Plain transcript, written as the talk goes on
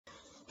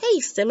Hey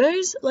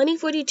Simmers,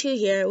 Lenny42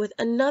 here with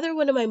another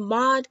one of my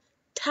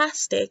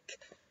mod-tastic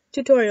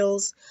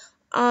tutorials.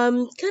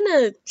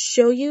 Gonna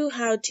show you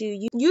how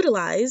to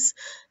utilize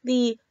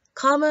the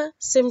Kama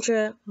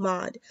Simtra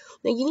mod.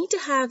 Now you need to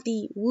have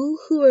the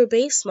Woohooer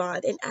base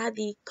mod and add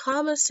the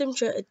Kama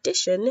Simtra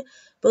edition,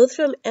 both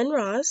from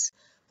NRAAS,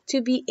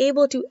 to be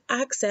able to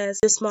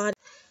access this mod.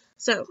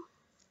 So,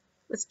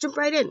 let's jump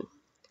right in.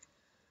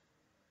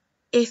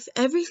 If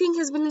everything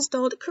has been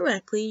installed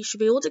correctly, you should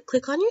be able to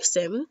click on your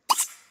sim,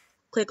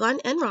 click on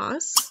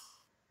NRAAS,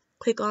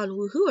 click on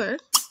Woohooer,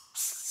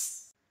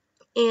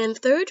 and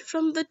third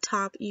from the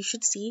top you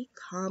should see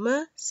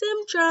Kama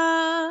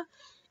Simtra.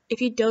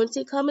 If you don't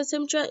see Kama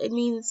Simtra, it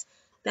means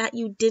that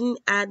you didn't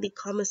add the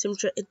Kama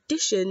Simtra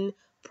edition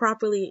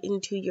properly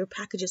into your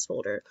packages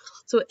folder.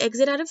 So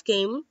exit out of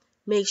game,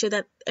 make sure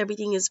that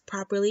everything is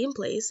properly in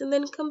place, and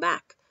then come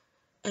back.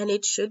 And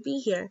it should be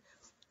here.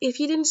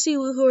 If you didn't see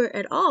Woohooer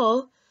at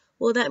all,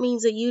 well, that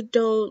means that you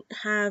don't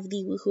have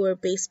the Woohooer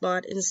base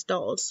mod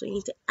installed. So you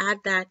need to add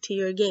that to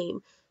your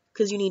game,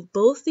 because you need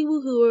both the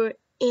Woohooer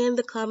and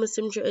the Kama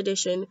Simtra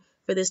edition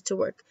for this to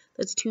work.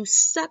 That's two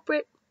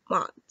separate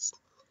mods.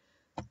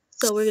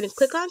 So we're going to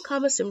click on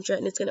Kama Simtra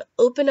and it's going to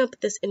open up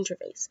this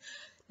interface.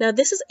 Now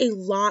this is a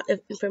lot of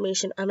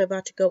information I'm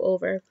about to go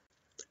over.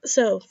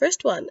 So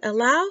first one,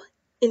 allow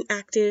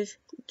inactive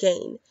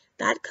gain.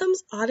 That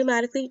comes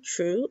automatically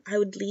true. I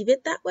would leave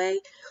it that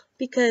way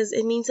because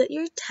it means that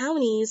your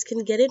townies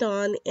can get it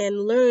on and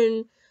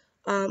learn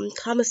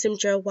Kama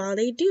Simtra while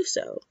they do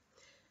so.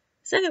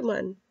 Second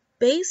one,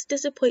 base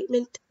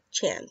disappointment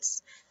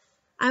chance.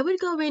 I would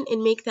go in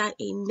and make that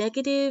a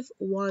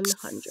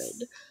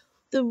 -100.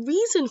 The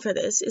reason for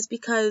this is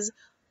because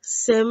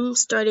sim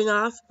starting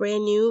off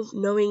brand new,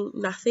 knowing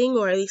nothing,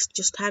 or at least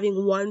just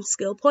having one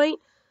skill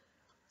point,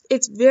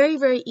 it's very,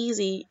 very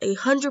easy,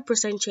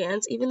 100%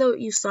 chance, even though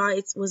you saw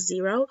it was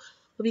 0,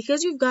 but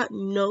because you've got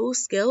no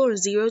skill or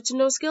 0 to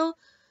no skill,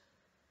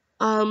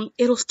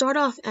 it'll start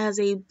off as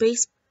a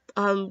base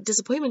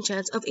disappointment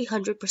chance of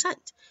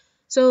 100%.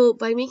 So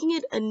by making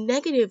it a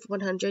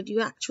 -100, you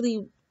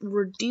actually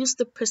reduce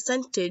the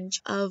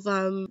percentage of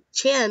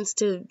chance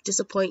to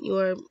disappoint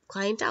your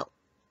clientele.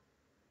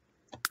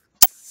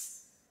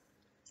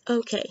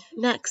 Okay,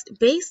 next,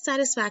 base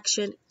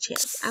satisfaction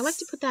chance. I like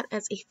to put that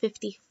as a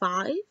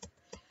 55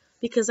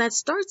 because that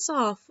starts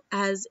off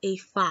as a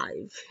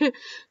 5.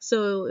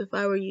 So if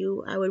I were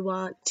you, I would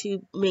want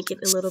to make it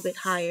a little bit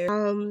higher.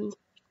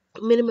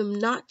 Minimum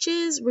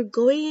notches, we're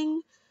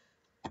going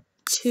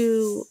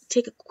to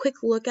take a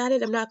quick look at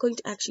it. I'm not going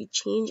to actually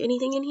change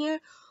anything in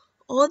here.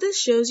 All this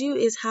shows you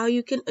is how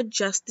you can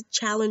adjust the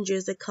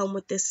challenges that come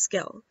with this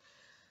skill.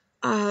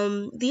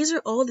 These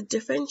are all the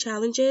different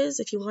challenges.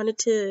 If you wanted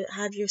to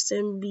have your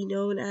sim be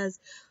known as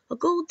a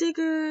gold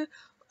digger,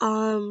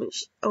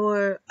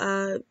 or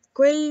a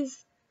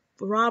grave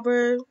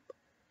robber,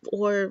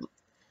 or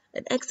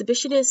an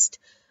exhibitionist,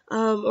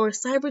 or a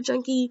cyber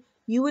junkie,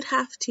 you would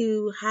have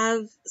to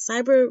have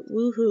cyber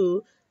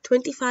woohoo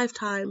 25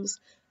 times,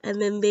 and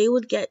then they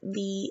would get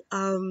the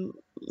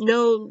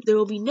they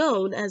will be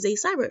known as a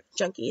cyber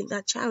junkie, and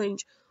that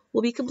challenge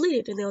will be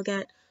completed, and they'll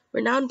get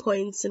renown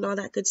points and all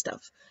that good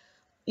stuff.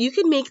 You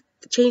can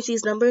change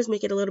these numbers,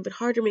 make it a little bit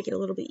harder, make it a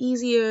little bit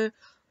easier.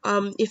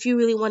 If you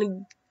really want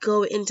to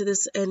go into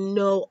this and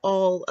know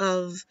all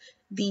of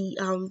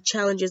the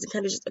challenges and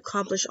kind of just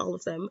accomplish all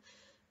of them,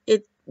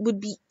 it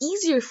would be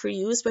easier for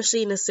you,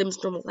 especially in a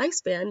sim's normal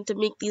lifespan, to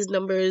make these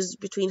numbers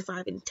between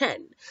 5 and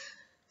 10,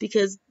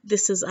 because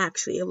this is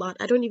actually a lot.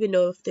 I don't even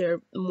know if there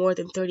are more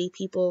than 30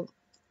 people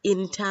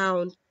in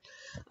town.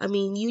 I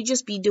mean, you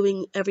just be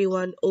doing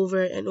everyone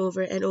over and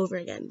over and over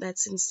again.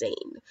 That's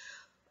insane.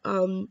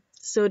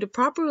 So to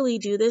properly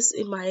do this,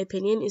 in my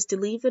opinion, is to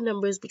leave the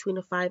numbers between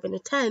a 5 and a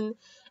 10,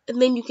 and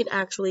then you can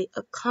actually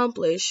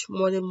accomplish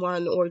more than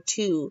 1 or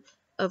 2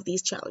 of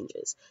these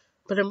challenges.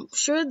 But I'm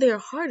sure they're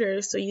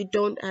harder, so you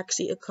don't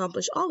actually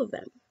accomplish all of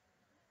them.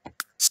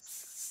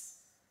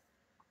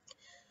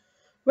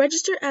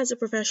 Register as a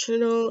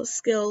professional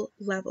skill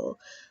level.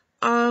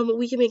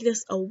 We can make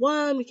this a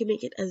 1, we can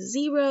make it a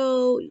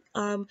 0,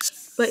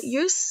 but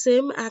your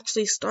sim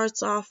actually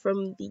starts off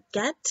from the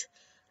get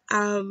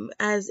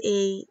as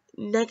a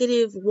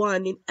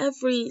 -1 in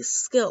every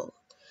skill.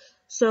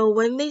 So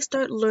when they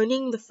start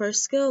learning the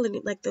first skill,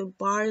 and like the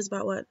bar is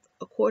about what,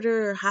 a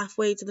quarter or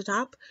halfway to the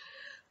top,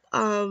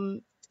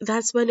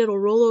 that's when it'll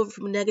roll over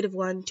from a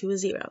 -1 to a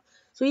 0.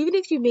 So even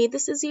if you made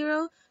this a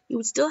 0, you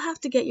would still have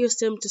to get your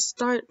sim to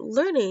start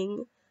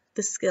learning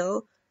the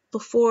skill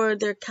before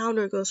their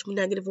counter goes from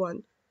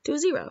 -1 to a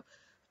 0.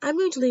 I'm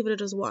going to leave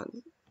it as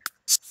 1.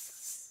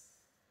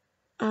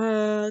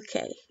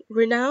 Okay,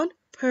 renown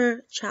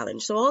per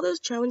challenge. So all those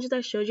challenges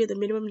I showed you, the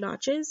minimum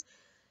notches,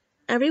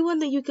 every one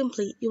that you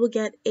complete, you will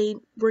get a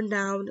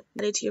renown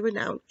added to your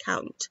renown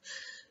count.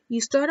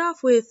 You start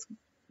off with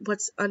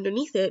what's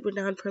underneath it,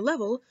 renown per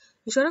level.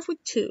 You start off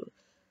with 2.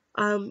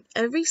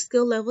 Every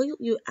skill level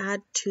you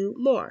add 2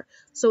 more.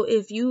 So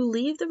if you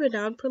leave the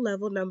renown per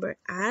level number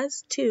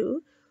as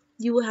 2,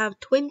 you will have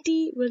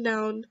 20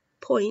 renown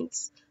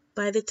points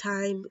by the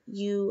time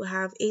you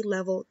have a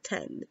level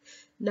 10.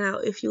 Now,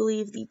 if you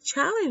leave the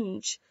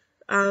challenge,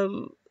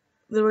 the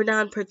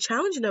renown per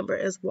challenge number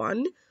as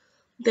 1,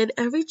 then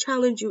every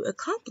challenge you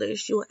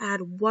accomplish, you'll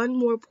add 1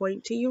 more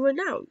point to your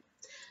renown.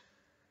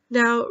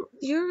 Now,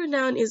 your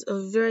renown is a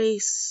very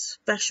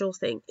special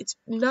thing. It's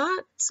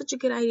not such a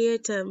good idea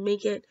to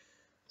make it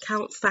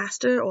count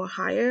faster or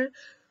higher,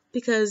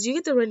 because you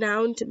get the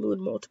renown to mood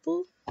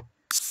multiple.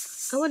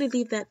 I want to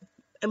leave that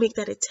and make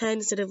that a 10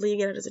 instead of leaving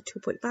it as a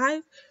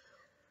 2.5,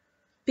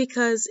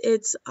 because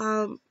it's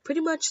pretty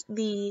much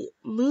the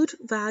mood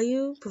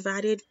value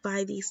provided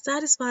by the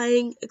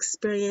satisfying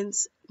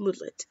experience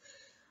moodlet.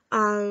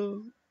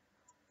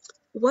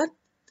 What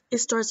it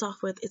starts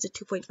off with is a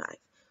 2.5.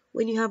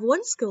 When you have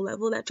 1 skill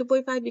level, that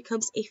 2.5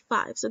 becomes a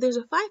 5. So there's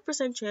a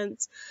 5%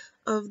 chance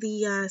of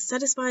the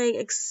satisfying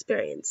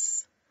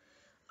experience.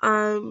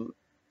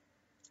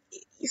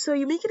 So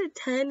you make it a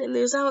 10, and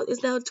it's now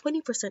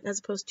 20% as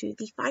opposed to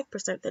the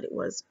 5% that it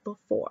was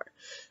before.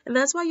 And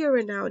that's why your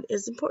renown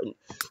is important.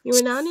 Your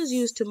renown is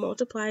used to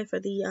multiply for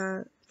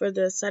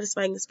the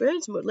satisfying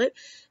experience moodlet.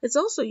 It's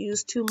also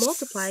used to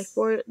multiply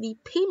for the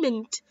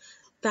payment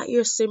that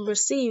your sim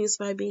receives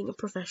by being a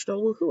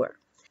professional woohooer.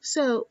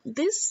 So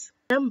this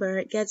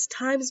number gets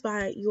times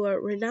by your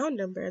renown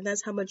number, and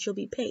that's how much you'll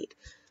be paid.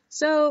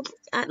 So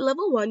at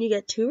level 1, you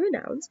get 2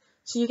 renowns,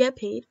 so you get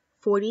paid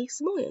 40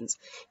 simoleons.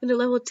 And at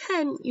level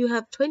 10, you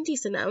have 20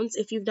 renowns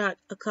if you've not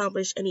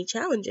accomplished any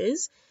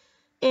challenges,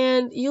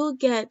 and you'll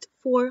get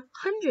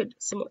 400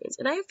 simoleons.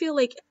 And I feel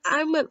like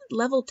I'm at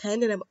level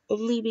 10 and I'm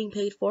only being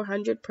paid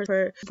 400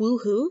 per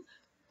woohoo.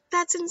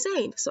 That's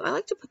insane. So I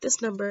like to put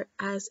this number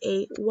as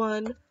a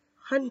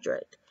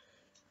 100.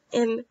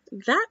 And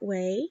that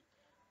way,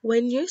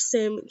 when your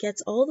sim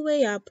gets all the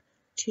way up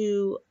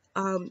to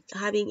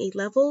having a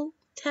level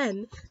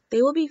 10,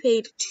 they will be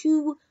paid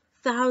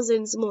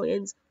 2,000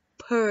 simoleons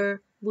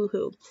per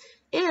woohoo.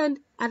 And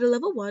at a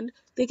level 1,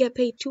 they get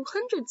paid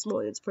 200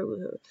 simoleons per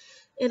woohoo.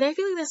 And I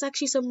feel like that's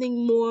actually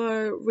something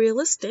more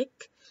realistic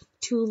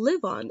to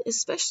live on,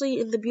 especially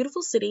in the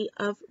beautiful city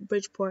of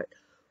Bridgeport,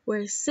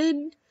 where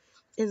sin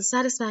and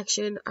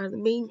satisfaction are the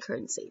main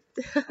currency.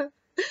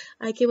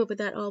 I came up with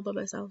that all by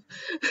myself.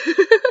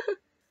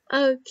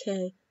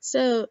 Okay,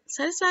 so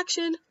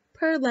satisfaction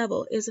per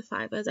level is a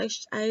 5. As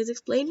I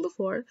explained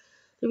before,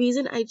 the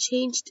reason I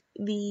changed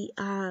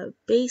the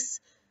base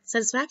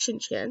satisfaction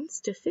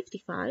chance to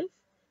 55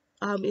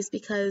 is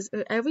because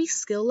for every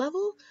skill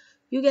level,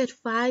 you get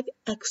 5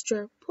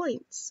 extra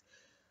points.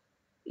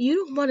 You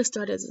don't want to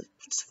start as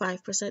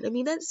 5%. I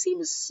mean, that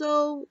seems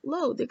so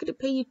low. They're going to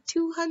pay you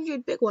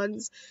 200 big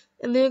ones,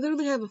 and they're going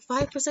to have a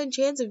 5%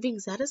 chance of being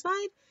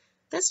satisfied?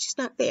 That's just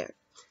not fair.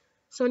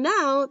 So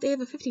now they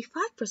have a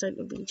 55%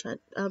 of being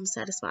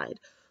satisfied.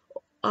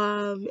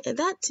 And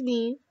that to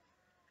me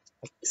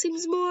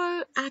seems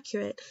more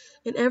accurate.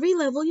 And every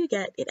level you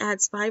get, it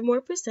adds 5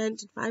 more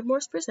percent and 5 more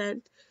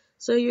percent.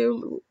 So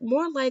you're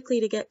more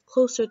likely to get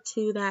closer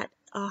to that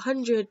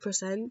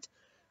 100%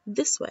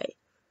 this way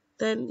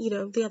than,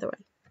 the other way.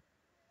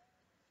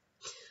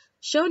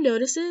 Show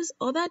notices,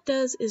 all that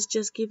does is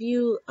just give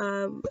you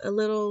a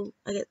little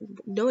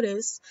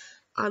notice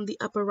on the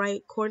upper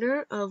right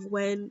corner of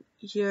when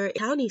your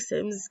county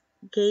sims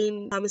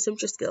gain Kama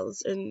Simtra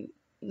skills and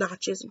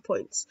notches and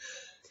points.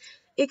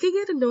 It could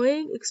get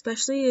annoying,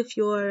 especially if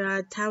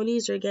your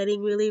townies are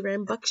getting really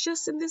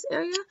rambunctious in this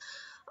area,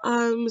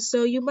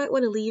 so you might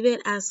want to leave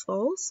it as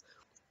false.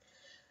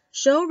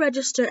 Show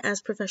register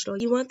as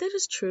professional. You want that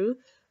as true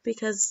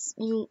because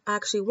you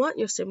actually want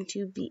your sim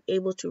to be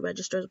able to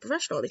register as a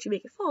professional. If you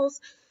make it false,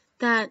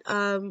 that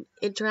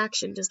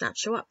interaction does not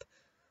show up.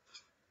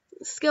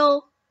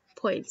 Skill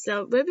points.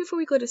 Now, right before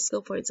we go to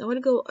skill points, I want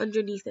to go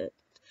underneath it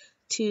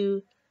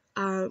to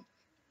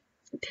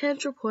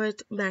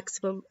teleport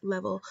maximum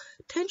level.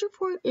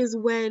 Teleport is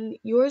when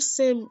your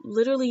sim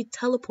literally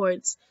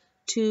teleports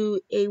to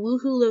a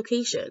woohoo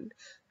location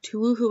to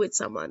woohoo with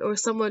someone, or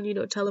someone,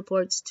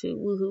 teleports to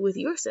woohoo with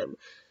your sim.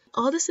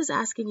 All this is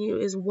asking you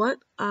is what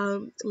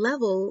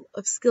level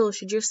of skill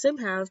should your sim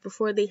have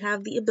before they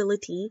have the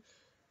ability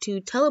to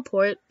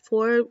teleport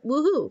for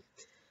woohoo.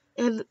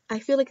 And I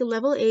feel like a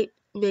level 8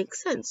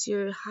 makes sense.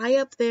 You're high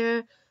up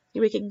there,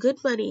 you're making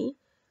good money,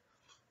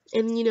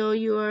 and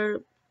you're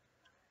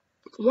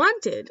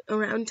wanted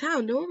around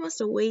town. No one wants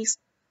to waste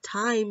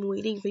time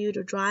waiting for you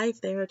to drive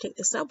there or take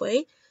the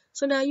subway,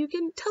 so now you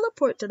can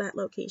teleport to that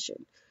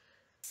location.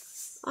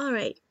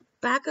 Alright,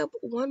 back up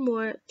one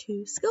more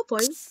to skill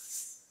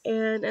points,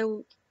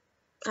 and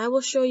I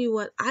will show you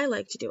what I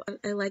like to do.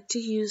 I like to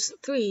use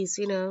 3s,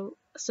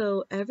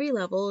 so every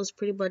level is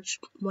pretty much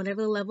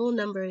whatever the level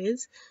number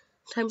is,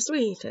 times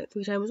 3.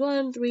 3 times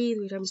 1, 3,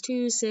 3 times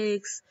 2,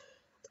 6,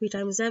 3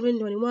 times 7,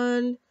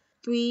 21,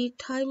 3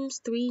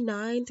 times 3,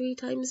 9, 3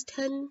 times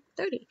 10,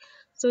 30.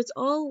 So it's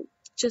all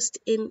just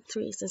in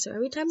 3s, and so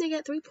every time they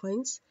get 3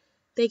 points,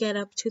 they get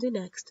up to the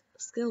next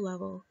skill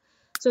level.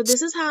 So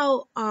this is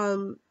how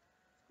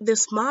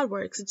this mod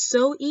works. It's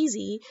so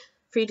easy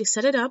for you to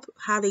set it up,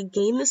 how they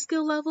gain the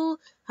skill level,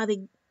 how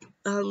they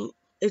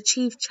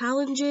achieve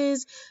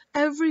challenges.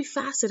 Every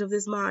facet of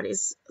this mod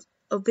is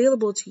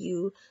available to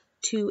you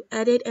to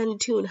edit and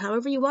tune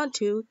however you want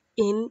to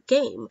in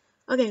game.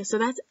 Okay, so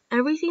that's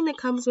everything that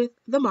comes with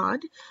the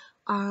mod.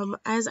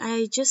 As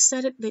I just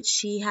said it, that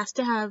she has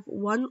to have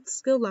 1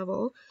 skill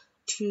level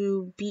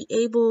to be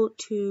able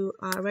to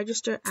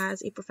register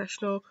as a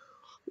professional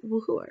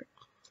woohooer.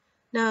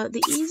 Now,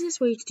 the easiest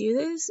way to do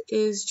this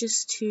is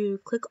just to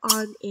click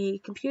on a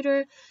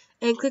computer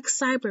and click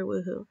Cyber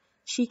Woohoo.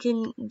 She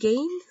can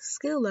gain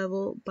skill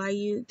level by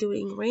you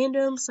doing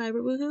random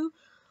Cyber Woohoo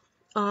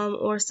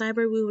or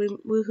Cyber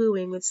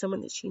Woohooing with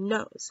someone that she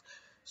knows.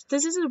 So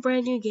this is a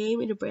brand new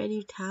game in a brand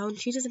new town.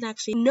 She doesn't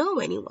actually know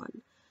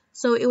anyone.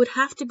 So it would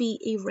have to be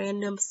a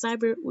random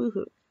Cyber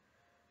Woohoo.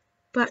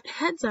 But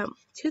heads up,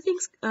 2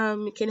 things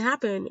can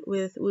happen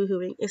with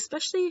woohooing,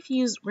 especially if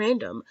you use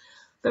random.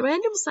 The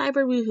random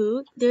cyber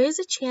woohoo, there is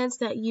a chance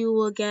that you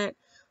will get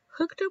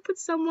hooked up with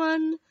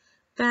someone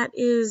that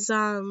is,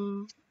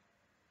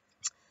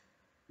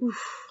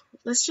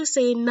 let's just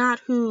say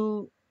not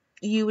who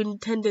you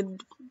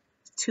intended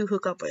to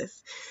hook up with.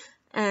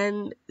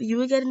 And you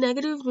will get a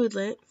negative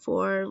moodlet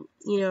for,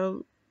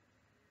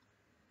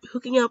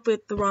 hooking up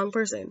with the wrong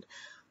person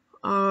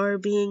or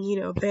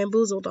being,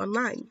 bamboozled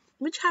online,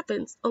 which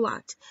happens a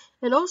lot.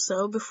 And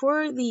also,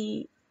 before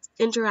the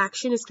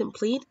interaction is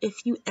complete,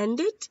 if you end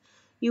it,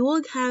 you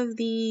will have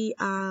the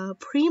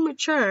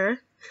premature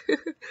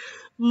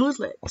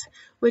moodlet,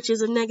 which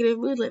is a negative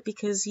moodlet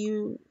because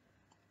you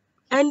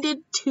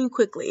ended too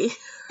quickly.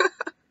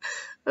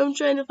 I'm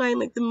trying to find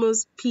like the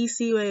most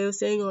PC way of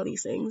saying all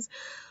these things.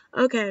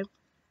 Okay.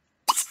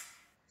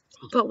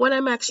 But what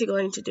I'm actually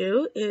going to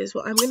do is,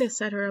 I'm going to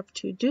set her up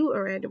to do a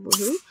random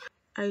woohoo.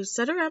 I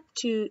set her up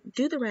to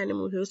do the random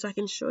woohoo so I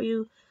can show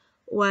you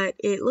what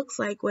it looks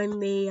like when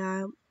they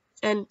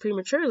end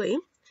prematurely.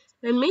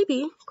 And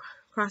maybe,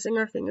 crossing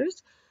our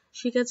fingers,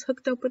 she gets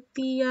hooked up with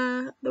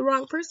the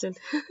wrong person.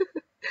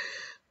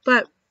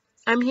 But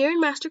I'm here in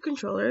Master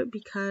Controller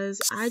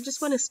because I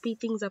just want to speed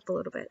things up a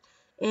little bit.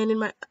 And in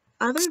my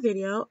other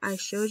video, I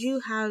showed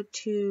you how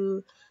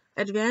to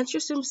advance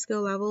your sim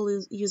skill level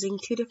using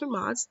 2 different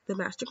mods, the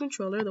Master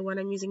Controller, the one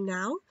I'm using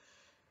now,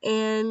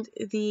 and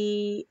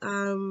the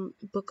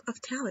Book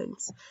of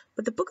Talents.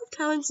 But the Book of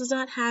Talents does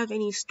not have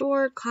any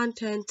store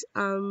content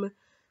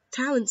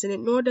talents in it,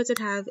 nor does it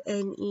have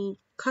any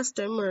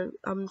custom or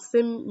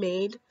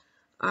sim-made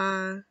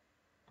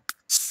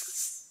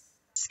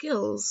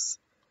skills.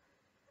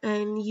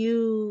 And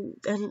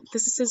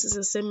since this is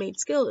a sim-made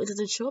skill, it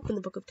doesn't show up in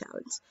the Book of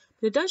Talents,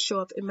 but it does show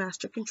up in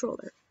Master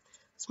Controller.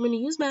 So I'm going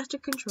to use Master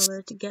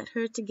Controller to get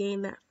her to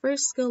gain that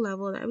first skill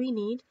level that we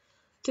need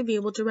to be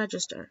able to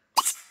register.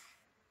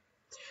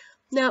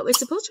 Now, it's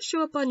supposed to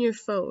show up on your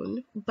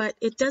phone, but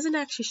it doesn't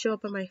actually show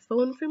up on my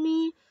phone for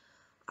me.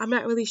 I'm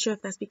not really sure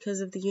if that's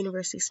because of the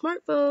university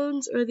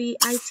smartphones or the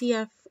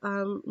ITF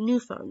new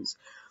phones,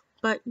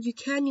 but you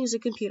can use a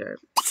computer.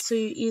 So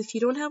if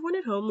you don't have one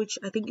at home, which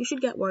I think you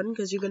should get one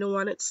because you're going to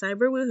want it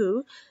cyber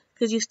woohoo,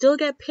 because you still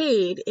get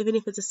paid even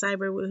if it's a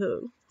cyber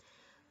woohoo.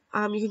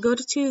 You can go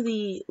to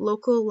the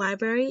local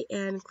library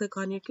and click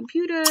on your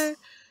computer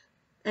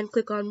and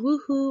click on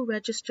woohoo,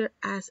 register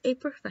as a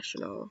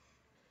professional.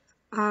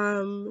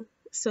 So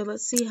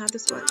let's see how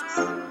this works.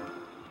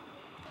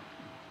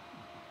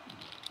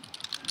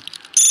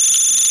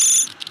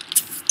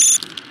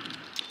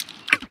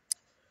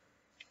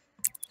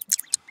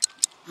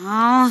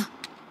 Huh?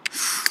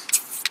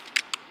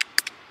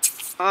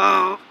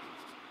 Oh.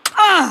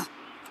 Huh?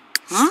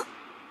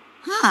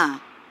 Huh.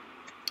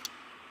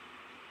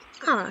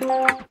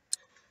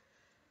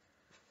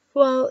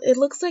 Well, it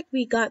looks like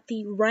we got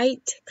the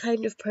right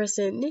kind of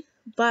person,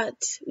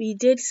 but we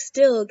did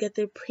still get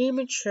the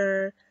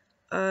premature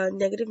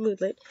negative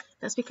moodlet.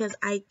 That's because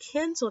I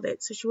canceled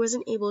it, so she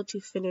wasn't able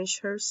to finish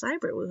her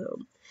cyber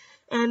woohoo.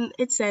 And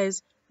it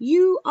says,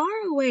 you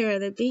are aware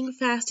that being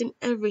fast in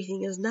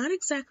everything is not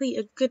exactly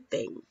a good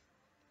thing,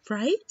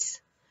 right?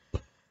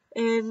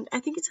 And I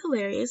think it's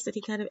hilarious that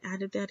he kind of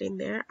added that in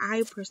there.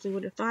 I personally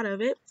would have thought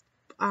of it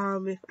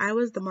if I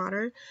was the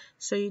modder,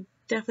 so you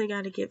definitely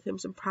got to give him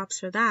some props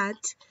for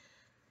that.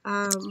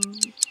 But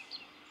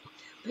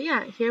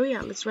yeah, here we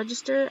are. Let's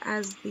register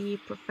as the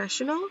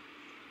professional,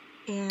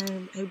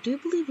 and I do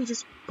believe we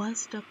just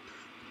buzzed up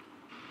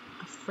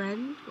a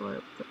friend or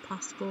a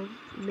possible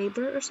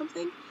neighbor or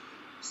something.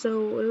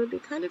 So it would be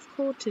kind of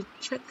cool to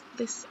check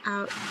this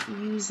out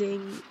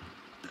using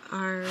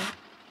our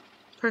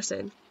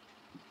person.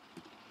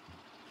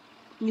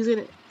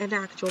 Using an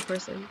actual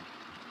person.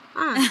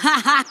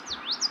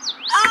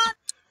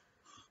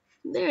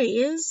 There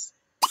he is.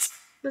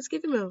 Let's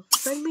give him a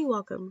friendly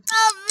welcome.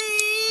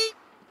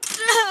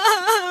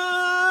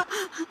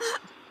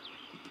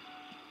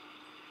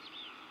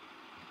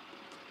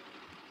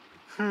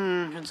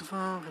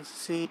 Let's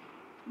see.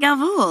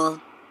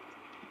 Jawohl.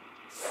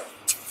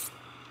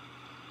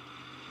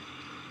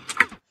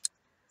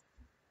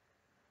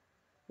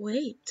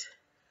 Wait.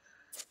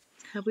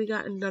 Have we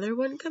got another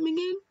one coming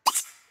in?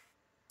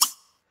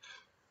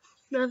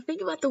 Now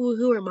think about the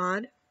Woohooer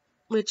mod.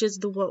 which is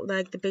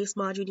the base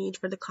mod you need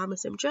for the Kama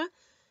Simtra.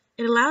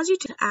 It allows you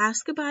to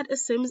ask about a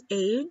sim's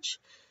age.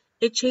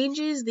 It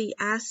changes the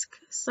ask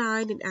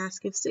sign and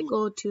ask if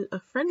single to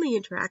a friendly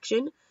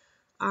interaction,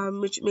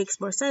 which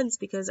makes more sense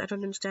because I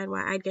don't understand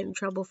why I'd get in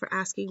trouble for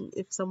asking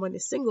if someone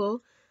is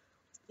single.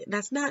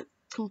 That's not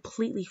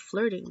completely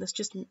flirting. That's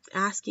just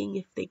asking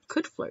if they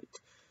could flirt.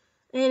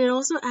 And it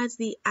also adds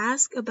the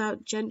ask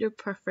about gender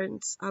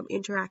preference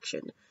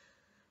interaction,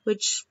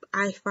 which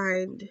I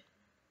find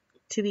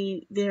to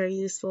be very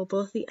useful.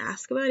 Both the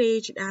ask about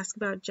age and ask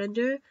about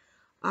gender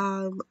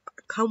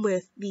come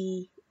with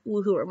the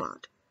Woohooer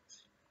mod.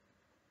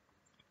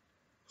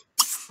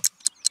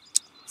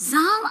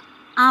 Zal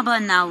aber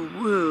na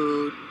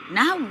woo,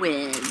 na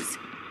wiz.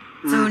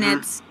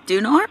 Funits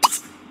dunor?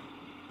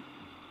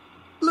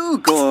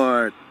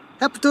 Lugord.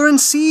 Heptor and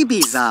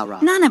Sebi, Zara.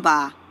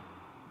 Nanaba.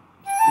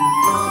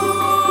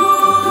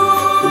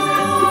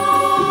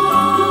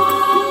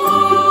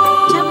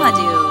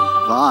 Chabadu.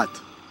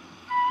 What?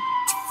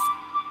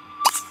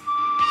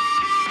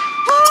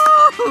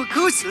 Woo!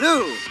 Kuslu!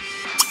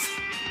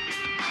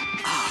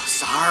 Oh,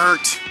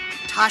 Zart.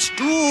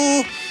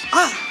 Tashdu.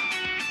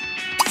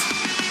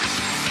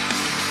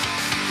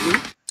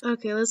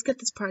 Okay, let's get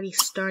this party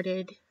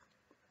started.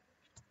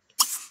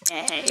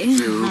 Hey.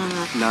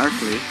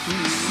 Narkly.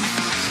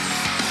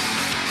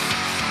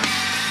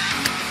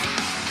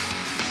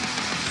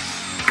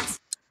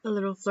 A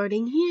little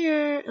flirting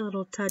here, a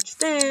little touch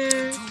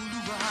there.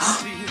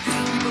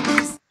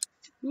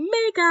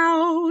 Make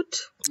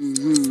out!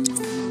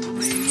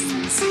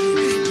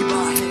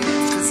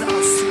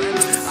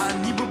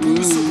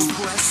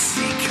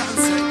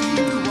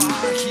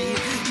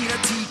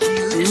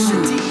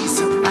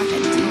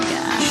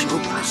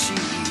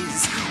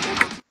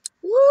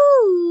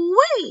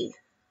 Woo-wee!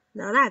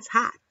 Now that's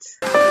hot.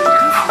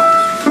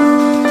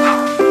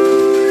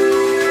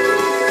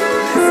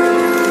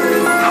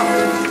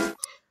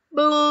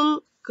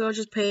 Boom! Girl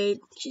just paid.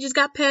 She just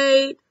got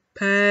paid.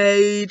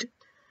 Paid.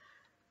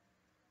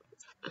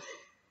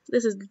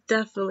 This is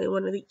definitely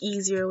one of the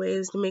easier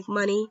ways to make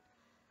money.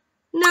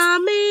 Nah,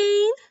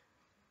 mean.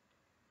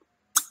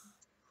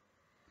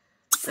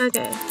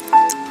 Okay.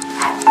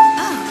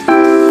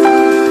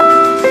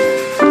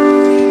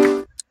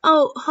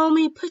 Oh,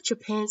 homie, put your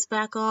pants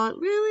back on.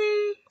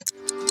 Really?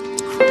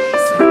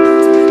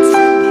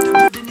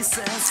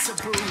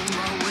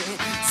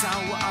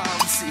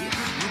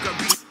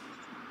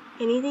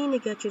 Anything to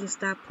get you to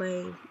stop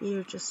playing.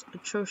 You're just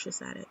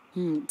atrocious at it.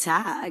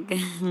 Tag.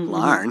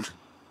 Larn.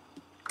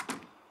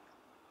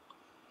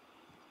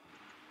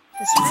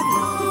 Just try it.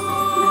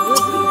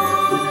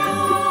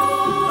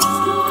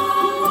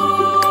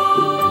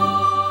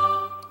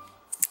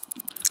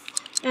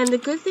 And the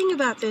good thing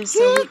about this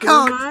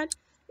mod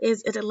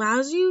is it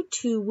allows you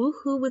to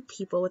woohoo with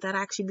people without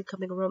actually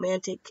becoming a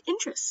romantic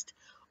interest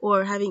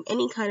or having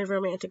any kind of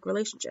romantic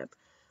relationship.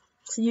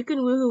 So you can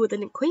woohoo with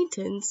an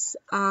acquaintance,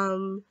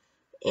 and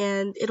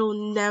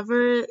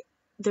there'll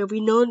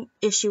be no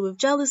issue of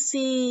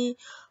jealousy,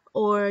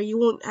 or you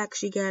won't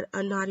actually get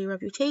a naughty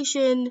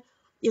reputation.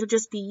 It'll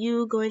just be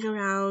you going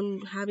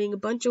around having a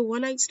bunch of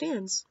one-night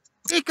stands.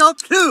 Eco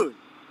Clue!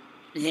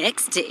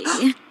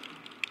 XT.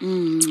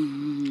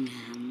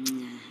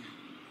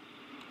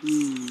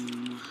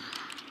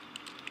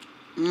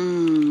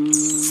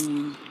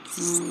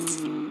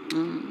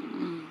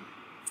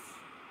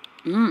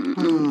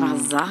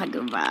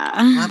 Bazagaba.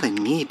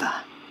 Abaniba.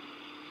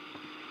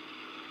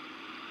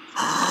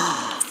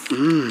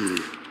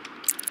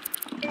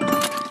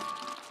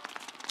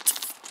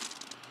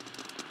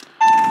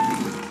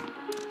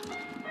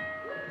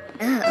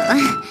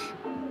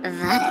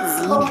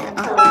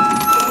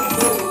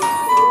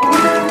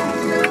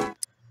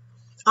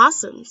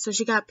 Awesome. So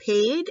she got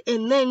paid,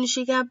 and then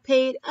she got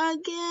paid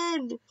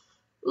again.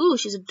 Ooh,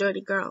 she's a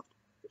dirty girl.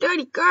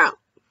 Dirty girl.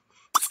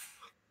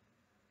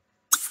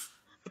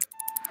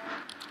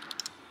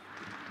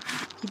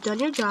 You've done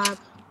your job.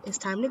 It's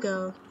time to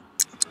go.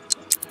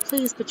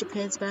 Please put your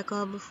pants back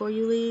on before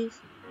you leave.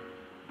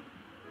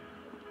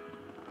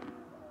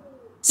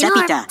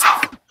 Sepita.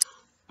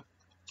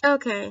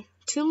 Okay,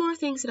 2 more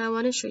things that I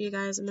want to show you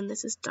guys, and then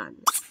this is done.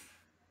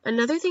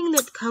 Another thing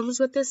that comes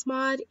with this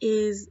mod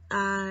is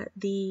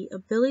the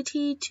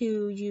ability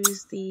to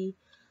use the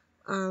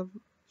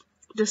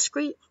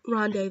discrete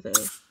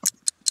rendezvous.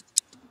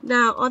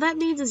 Now, all that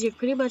means is you're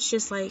pretty much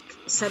just like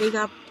setting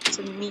up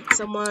to meet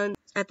someone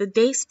at the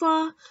day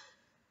spa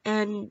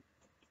and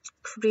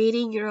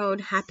creating your own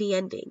happy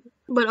ending.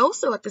 But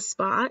also at the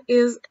spa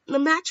is the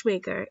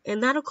matchmaker,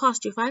 and that'll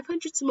cost you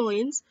 500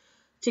 simoleons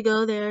to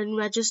go there and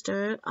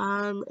register,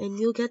 and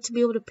you'll get to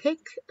be able to pick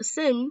a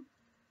sim,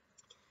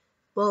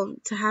 well,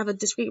 to have a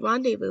discrete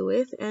rendezvous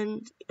with,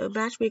 and a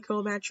matchmaker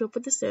will match you up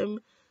with the sim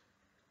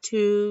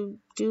to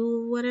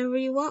do whatever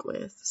you want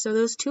with. So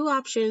those 2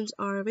 options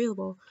are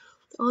available.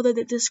 Although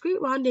the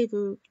discrete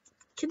rendezvous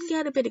can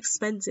get a bit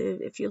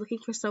expensive if you're looking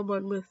for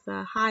someone with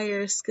a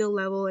higher skill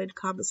level in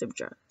Kama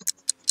Simtra.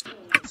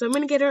 So I'm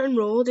going to get her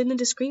enrolled in the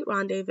discrete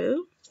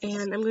rendezvous,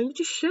 and I'm going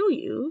to show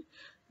you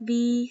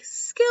the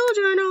skill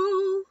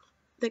journal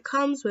that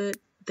comes with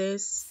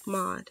this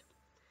mod.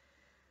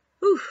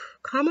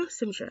 Kama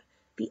Simtra,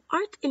 the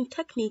art and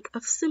technique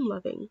of sim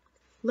loving.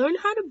 Learn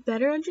how to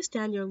better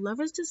understand your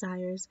lover's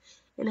desires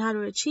and how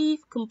to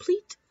achieve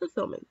complete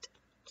fulfillment.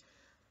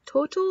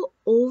 Total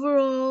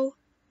overall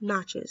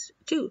notches,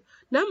 2.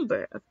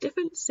 Number of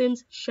different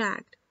sims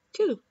shagged,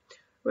 2.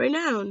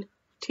 Renown,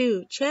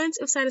 2. Chance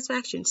of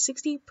satisfaction,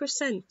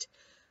 60%.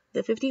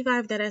 The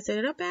 55 that I set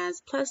it up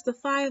as, plus the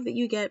 5 that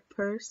you get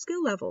per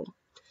skill level.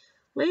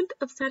 Length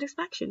of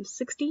satisfaction,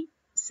 60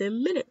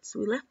 sim minutes.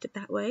 We left it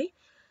that way.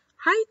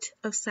 Height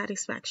of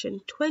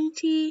satisfaction,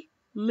 20.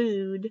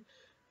 Mood.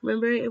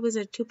 Remember, it was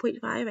a 2.5.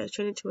 I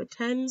turned it to a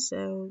 10,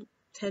 so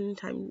 10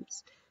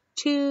 times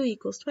 2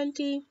 equals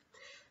 20.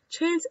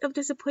 Chance of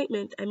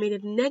disappointment, I made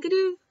it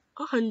negative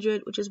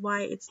 100, which is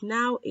why it's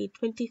now a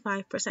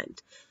 25%.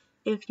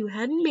 If you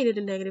hadn't made it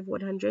a negative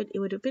 100, it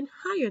would have been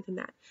higher than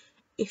that.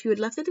 If you had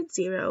left it at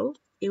 0,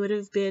 it would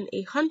have been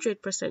a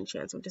 100%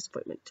 chance of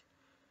disappointment.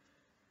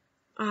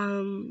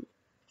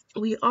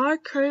 We are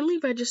currently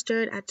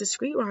registered at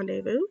Discreet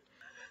Rendezvous.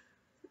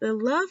 The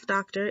Love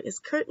Doctor is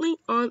currently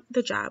on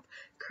the job.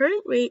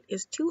 Current rate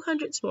is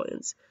 200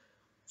 simoleons.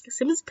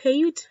 Sims pay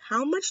you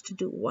how much to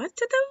do what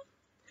to them?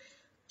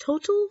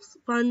 Total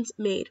funds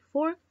made,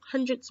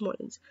 400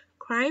 simoleons.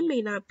 Crime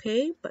may not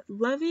pay, but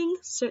loving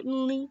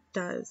certainly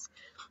does.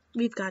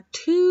 We've got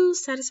 2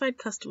 satisfied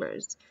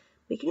customers,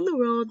 making the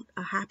world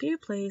a happier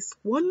place,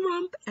 one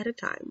romp at a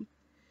time.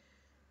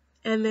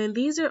 And then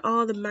these are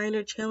all the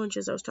minor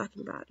challenges I was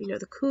talking about. You know,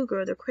 the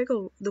cougar, the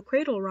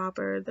cradle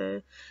robber,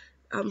 the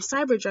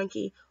cyber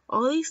junkie.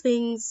 All these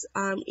things,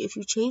 if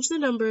you change the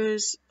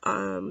numbers,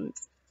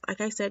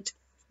 like I said, to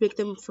make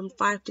them from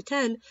 5 to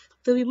 10,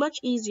 they'll be much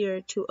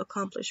easier to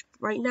accomplish.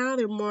 Right now,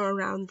 they're more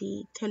around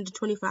the 10 to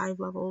 25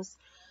 levels.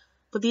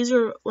 But these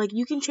are, like,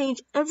 you can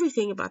change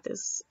everything about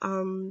this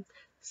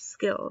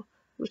skill,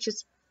 which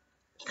is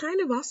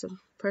kind of awesome,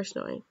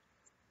 personally.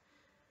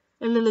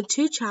 And then the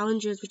 2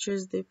 challenges, which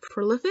is the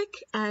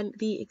prolific and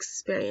the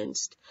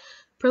experienced.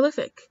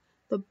 Prolific.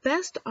 The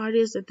best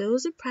artists are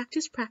those that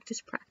practice.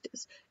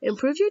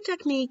 Improve your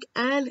technique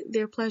and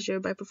their pleasure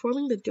by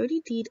performing the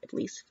dirty deed at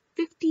least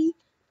 50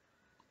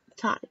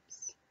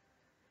 times.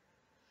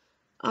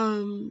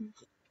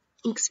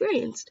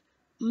 Experienced.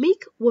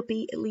 Make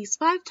whoopee at least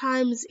 5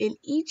 times in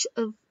each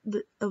of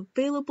the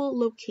available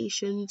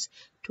locations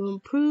to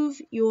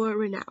improve your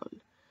renown.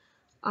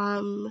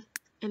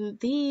 And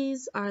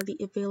these are the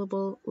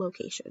available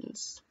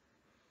locations.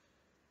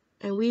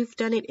 And we've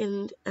done it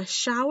in a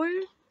shower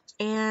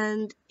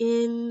and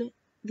in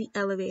the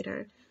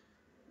elevator.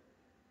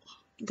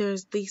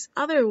 There's these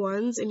other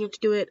ones, and you have to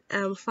do it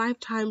 5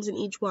 times in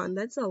each one.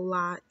 That's a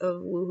lot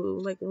of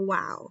woohoo. Like,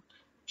 wow.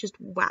 Just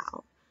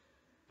wow.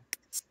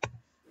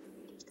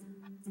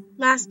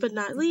 Last but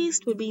not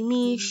least would be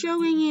me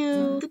showing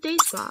you the day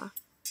spa.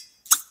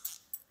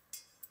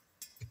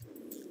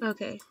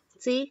 Okay,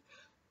 see?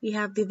 We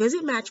have the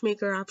visit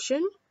matchmaker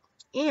option,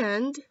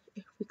 and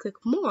if we click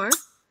more,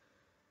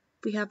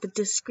 we have the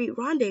discreet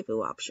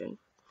rendezvous option.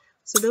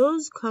 So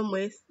those come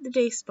with the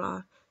day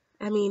spa.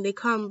 I mean, they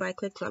come by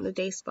clicking on the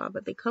day spa,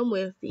 but they come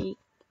with the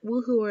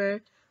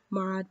Woohooer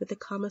mod with the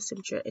Kama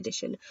Simtra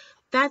edition.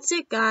 That's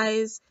it,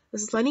 guys.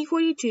 This is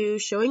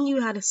Lenny42 showing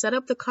you how to set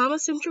up the Kama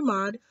Simtra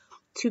mod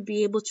to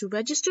be able to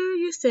register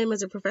your sim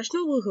as a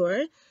professional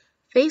woohooer,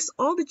 face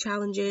all the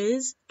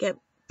challenges, get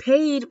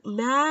paid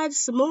mad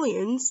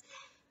simoleons,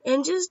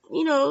 and just,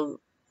 you know,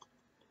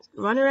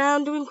 run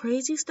around doing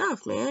crazy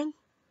stuff, man.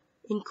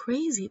 In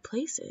crazy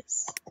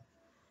places.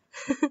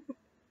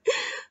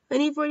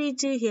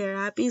 Lenny42 here.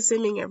 Happy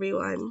simming,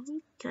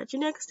 everyone. Catch you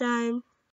next time.